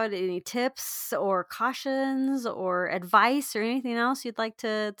talk about? Any tips or cautions or advice or anything else you'd like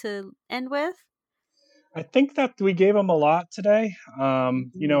to end with? I think that we gave them a lot today. Hmm.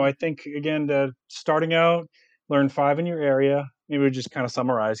 I think again, starting out, learn five in your area. Maybe we just kind of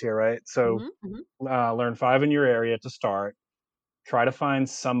summarize here, right? So, Hmm. Hmm. learn five in your area to start. Try to find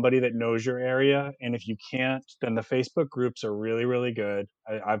somebody that knows your area, and if you can't, then the Facebook groups are really, really good.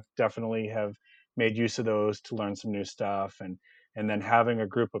 I've definitely have made use of those to learn some new stuff, and then having a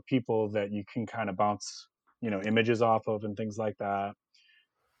group of people that you can kind of bounce, images off of and things like that.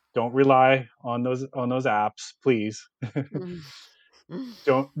 Don't rely on those apps, please.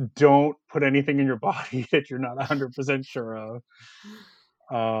 Don't put anything in your body that you're not 100% sure of.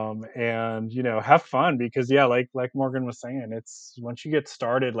 And have fun, because yeah, like Morgan was saying, it's once you get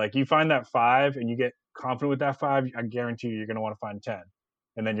started, like you find that five and you get confident with that five, I guarantee you're going to want to find 10,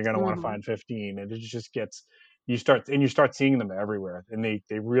 and then you're going to want to Hmm. find 15, and it just gets, you start seeing them everywhere, and they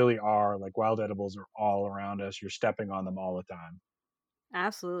really are, like, wild edibles are all around us. You're stepping on them all the time.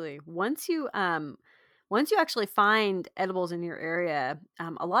 Absolutely. Once you actually find edibles in your area,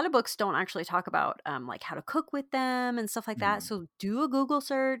 a lot of books don't actually talk about like how to cook with them and stuff like that. Mhm. So do a Google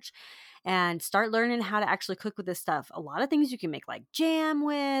search and start learning how to actually cook with this stuff. A lot of things you can make like jam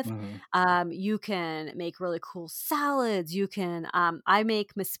with. You can make really cool salads. You can, I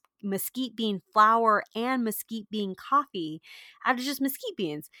make mesquite bean flour and mesquite bean coffee out of just mesquite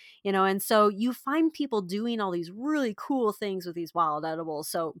beans, and so you find people doing all these really cool things with these wild edibles.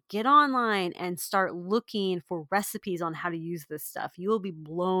 So get online and start looking for recipes on how to use this stuff. You will be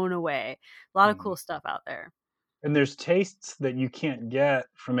blown away. A lot of cool stuff out there. And there's tastes that you can't get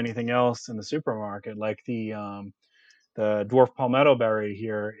from anything else in the supermarket, like the dwarf palmetto berry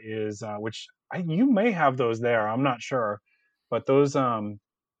here is, which you may have those there. I'm not sure, but those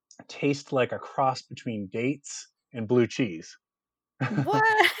taste like a cross between dates and blue cheese. What?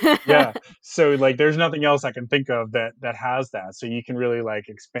 Yeah. So like there's nothing else I can think of that has that. So you can really like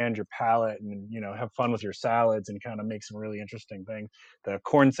expand your palate and have fun with your salads and kind of make some really interesting things. The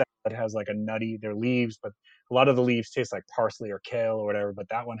corn salad has like a nutty, they're leaves, but a lot of the leaves taste like parsley or kale or whatever, but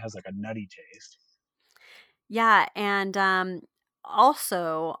that one has like a nutty taste. Yeah, and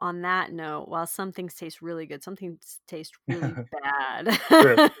also on that note, while some things taste really good, some things taste really bad.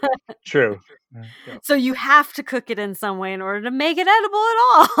 True. True. Yeah. So you have to cook it in some way in order to make it edible at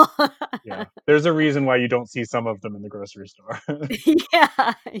all. Yeah. There's a reason why you don't see some of them in the grocery store.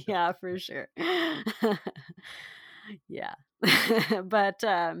 Yeah, for sure. Yeah. But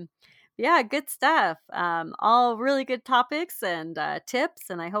yeah, good stuff. All really good topics and tips,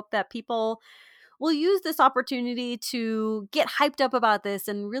 and I hope that people will use this opportunity to get hyped up about this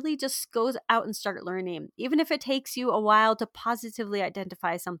and really just go out and start learning. Even if it takes you a while to positively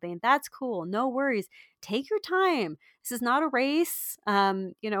identify something, that's cool. No worries. Take your time. This is not a race.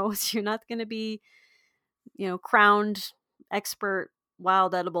 You're not going to be, crowned expert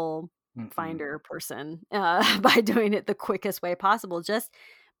wild edible finder person by doing it the quickest way possible. Just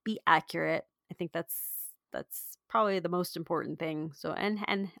be accurate. I think that's probably the most important thing. So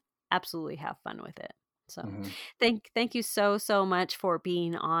and absolutely have fun with it. So thank you so much for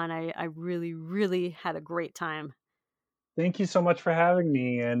being on. I really, really had a great time. Thank you so much for having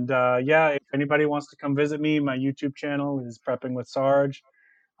me. And if anybody wants to come visit me, my YouTube channel is Prepping with Sarge.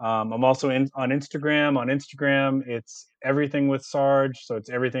 I'm also on Instagram. On Instagram, it's everything with Sarge. So it's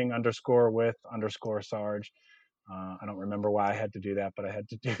everything _with _Sarge. I don't remember why I had to do that, but I had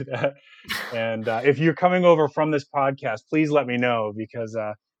to do that. And if you're coming over from this podcast, please let me know, because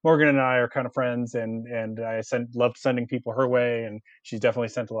Morgan and I are kind of friends, and I loved sending people her way, and she's definitely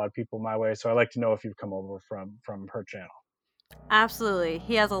sent a lot of people my way. So I like to know if you've come over from her channel. Absolutely.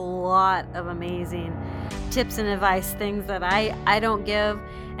 He has a lot of amazing tips and advice, things that I don't give,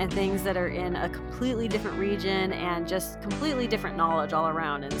 and things that are in a completely different region and just completely different knowledge all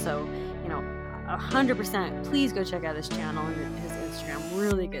around. And so, 100%, please go check out his channel and his Instagram.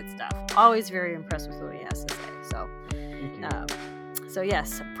 Really good stuff. Always very impressed with what he has to say. So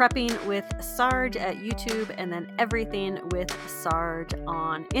yes, Prepping with Sarge at YouTube, and then Everything with Sarge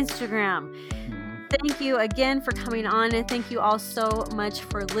on Instagram. Thank you again for coming on, and thank you all so much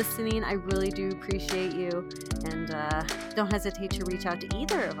for listening. I really do appreciate you, and don't hesitate to reach out to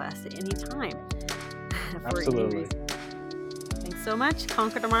either of us at any time. Absolutely. Thanks so much.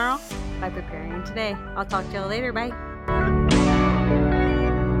 Conquer tomorrow by preparing today. I'll talk to y'all later. Bye.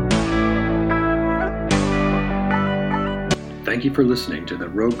 Thank you for listening to the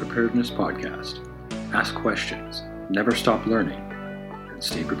Rogue Preparedness Podcast. Ask questions, never stop learning, and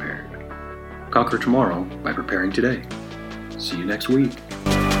stay prepared. Conquer tomorrow by preparing today. See you next week.